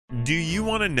Do you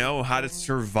want to know how to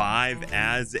survive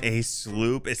as a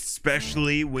sloop,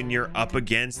 especially when you're up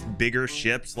against bigger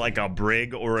ships like a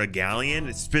brig or a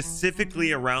galleon?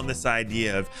 Specifically around this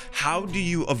idea of how do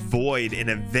you avoid and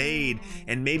evade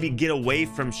and maybe get away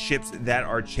from ships that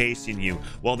are chasing you?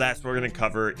 Well, that's what we're going to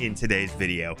cover in today's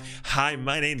video. Hi,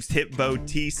 my name's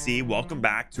HitboTC. Welcome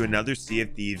back to another Sea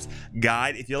of Thieves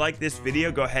guide. If you like this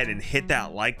video, go ahead and hit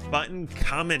that like button,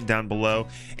 comment down below,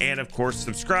 and of course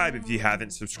subscribe if you haven't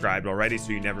subscribed already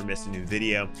so you never miss a new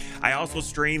video. I also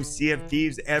stream Sea of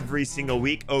Thieves every single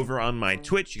week over on my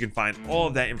Twitch. You can find all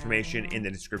of that information in the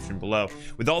description below.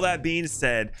 With all that being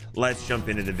said, let's jump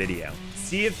into the video.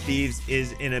 Sea of Thieves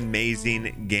is an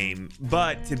amazing game,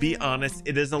 but to be honest,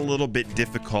 it is a little bit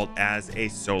difficult as a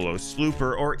solo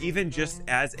slooper or even just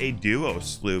as a duo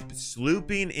sloop.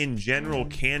 Slooping in general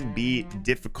can be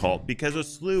difficult because a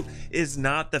sloop is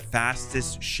not the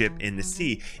fastest ship in the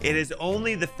sea. It is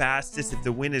only the fastest if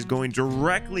the wind is going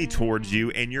directly towards you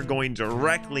and you're going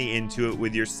directly into it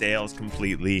with your sails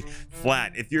completely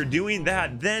flat. If you're doing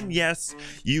that, then yes,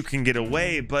 you can get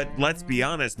away, but let's be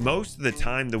honest, most of the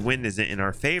time the wind isn't in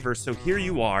our favor. So here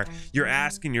you are, you're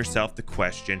asking yourself the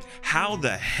question, how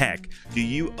the heck do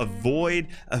you avoid,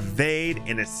 evade,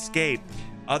 and escape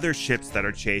other ships that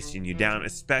are chasing you down,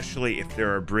 especially if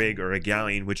they're a brig or a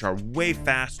galleon, which are way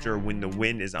faster when the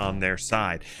wind is on their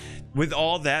side? With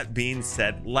all that being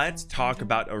said, let's talk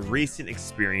about a recent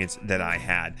experience that I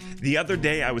had. The other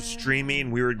day I was streaming,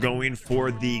 we were going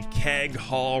for the keg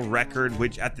haul record,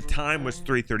 which at the time was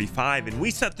 335, and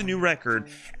we set the new record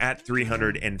at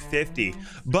 350.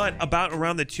 But about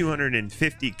around the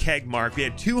 250 keg mark, we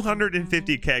had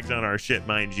 250 kegs on our ship,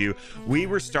 mind you, we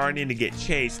were starting to get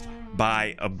chased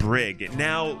by a brig.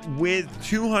 Now, with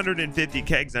 250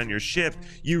 kegs on your ship,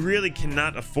 you really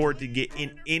cannot afford to get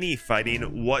in any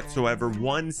fighting whatsoever.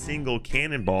 One single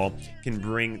cannonball can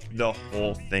bring the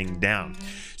whole thing down.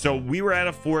 So we were at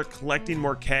a fort collecting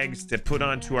more kegs to put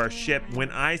onto our ship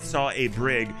when I saw a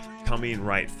brig coming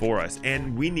right for us,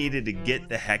 and we needed to get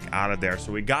the heck out of there.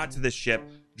 So we got to the ship,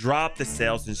 dropped the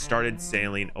sails, and started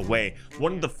sailing away.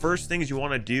 One of the first things you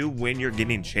want to do when you're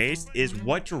getting chased is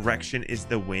what direction is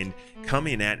the wind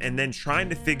coming at, and then trying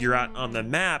to figure out on the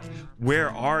map,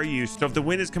 where are you? So if the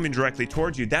wind is coming directly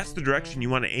towards you, that's the direction you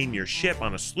want to aim your ship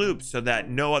on a sloop so that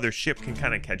no other ship can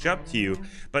kind of catch up to you.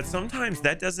 But sometimes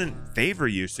that doesn't favor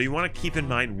you, so you want to keep in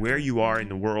mind where you are in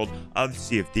the world of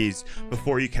Sea of Thieves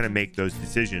before you kind of make those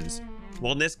decisions.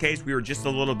 Well, in this case, we were just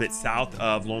a little bit south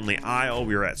of Lonely Isle.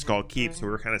 We were at Skull Keep, so we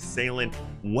were kind of sailing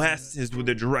west is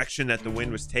the direction that the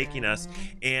wind was taking us,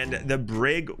 and the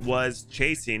brig was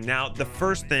chasing. Now, the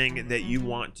first thing that you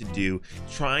want to do,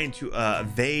 trying to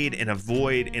evade and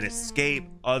avoid and escape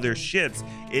other ships,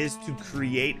 is to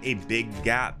create a big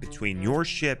gap between your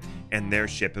ship and their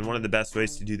ship, and one of the best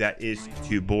ways to do that is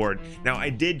to board. Now, I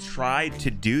did try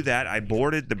to do that. I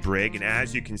boarded the brig, and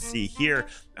as you can see here,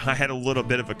 I had a little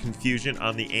bit of a confusion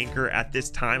on the anchor at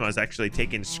this time. I was actually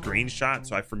taking screenshots,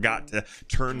 so I forgot to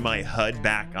turn my HUD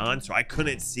back on, so I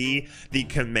couldn't see the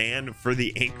command for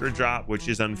the anchor drop, which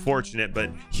is unfortunate, but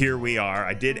here we are.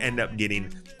 I did end up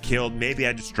getting killed. Maybe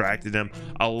I distracted them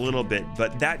a little bit,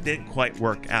 but that didn't quite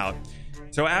work out.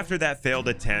 So after that failed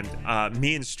attempt,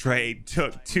 me and Stray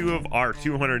took 2 of our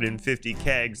 250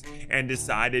 kegs and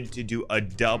decided to do a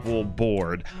double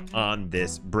board on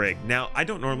this brig. Now, I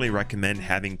don't normally recommend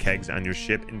having kegs on your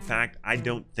ship. In fact, I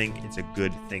don't think it's a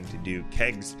good thing to do.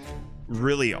 Kegs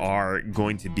really are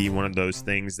going to be one of those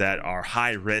things that are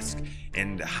high risk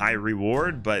and high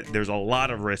reward, but there's a lot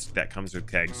of risk that comes with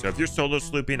kegs. So if you're solo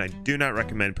slooping, I do not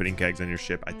recommend putting kegs on your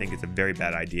ship. I think it's a very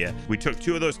bad idea. We took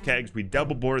 2 of those kegs, we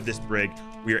double boarded this brig,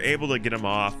 we were able to get them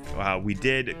off. We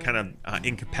did kind of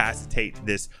incapacitate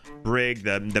this brig.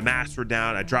 The masts were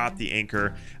down. I dropped the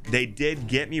anchor. They did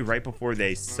get me right before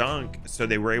they sunk, so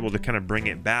they were able to kind of bring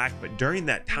it back, but during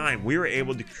that time we were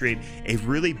able to create a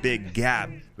really big gap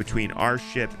between our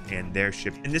ship and their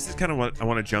ship. And this is kind of what I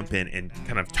want to jump in and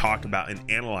kind of talk about and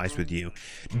analyze with you.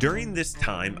 During this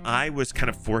time, I was kind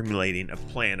of formulating a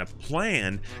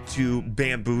plan to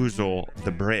bamboozle the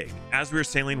brig. As we were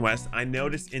sailing west, I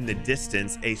noticed in the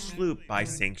distance a sloop by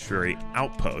Sanctuary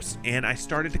Outpost, and I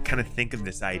started to kind of think of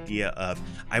this idea of,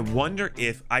 I wonder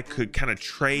if I could kind of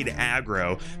trade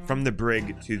aggro from the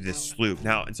brig to this sloop.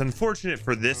 Now, it's unfortunate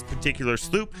for this particular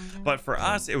sloop, but for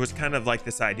us, it was kind of like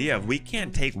this idea of, we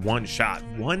can't take one shot.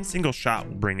 One single shot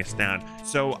will bring us down.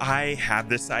 So I have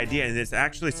this idea, and it's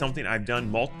actually something I've done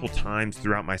multiple times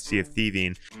throughout my Sea of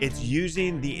Thieving. It's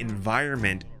using the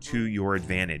environment to your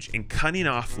advantage, and cutting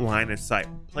off line of sight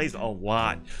plays a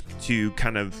lot to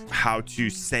kind of how to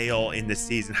sail in the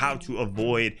seas and how to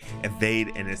avoid,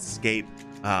 evade, and escape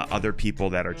other people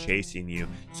that are chasing you.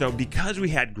 So because we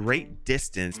had great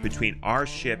distance between our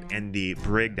ship and the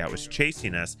brig that was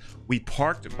chasing us, we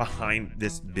parked behind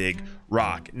this big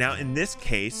rock. Now in this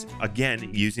case, again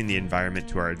using the environment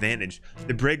to our advantage,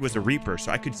 the brig was a reaper,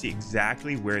 so I could see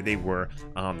exactly where they were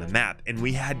on the map, and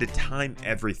we had to time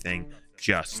everything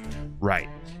just right.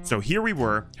 So here we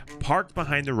were parked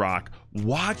behind the rock,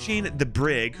 watching the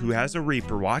brig, who has a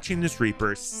reaper, watching this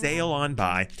reaper sail on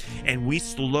by, and we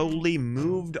slowly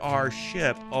moved our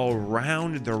ship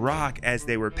around the rock as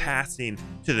they were passing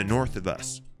to the north of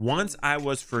us. Once I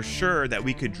was for sure that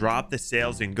we could drop the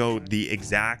sails and go the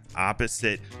exact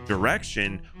opposite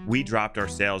direction, we dropped our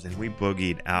sails and we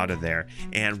boogied out of there.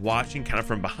 And watching kind of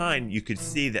from behind, you could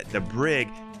see that the brig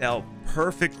fell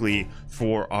perfectly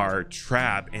for our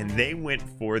trap, and they went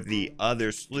for the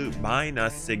other sloop, buying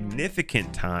us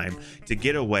significant time to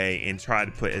get away and try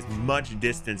to put as much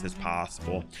distance as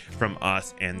possible from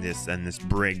us and this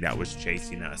brig that was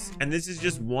chasing us. And this is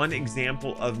just one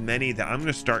example of many that I'm going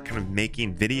to start kind of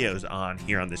making videos on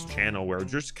here on this channel, where we're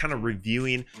just kind of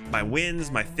reviewing my wins,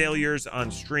 my failures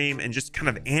on stream, and just kind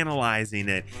of analyzing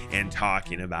it and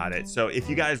talking about it. So if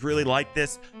you guys really like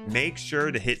this, make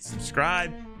sure to hit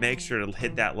subscribe, make sure to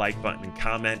hit that like button and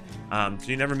comment, so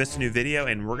you never miss a new video.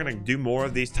 And we're gonna do more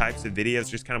of these types of videos,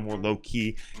 just kind of more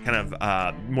low-key, kind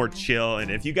of more chill.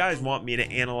 And if you guys want me to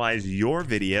analyze your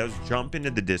videos, jump into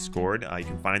the Discord. You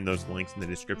can find those links in the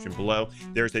description below.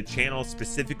 There's a channel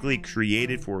specifically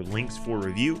created for links for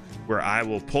review, where I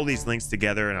will pull these links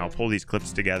together and I'll pull these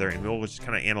clips together, and we'll just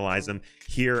kind of analyze them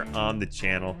here on the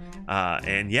channel.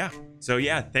 And yeah, so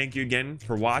yeah, thank you again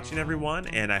for watching, everyone,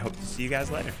 and I hope to see you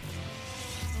guys later.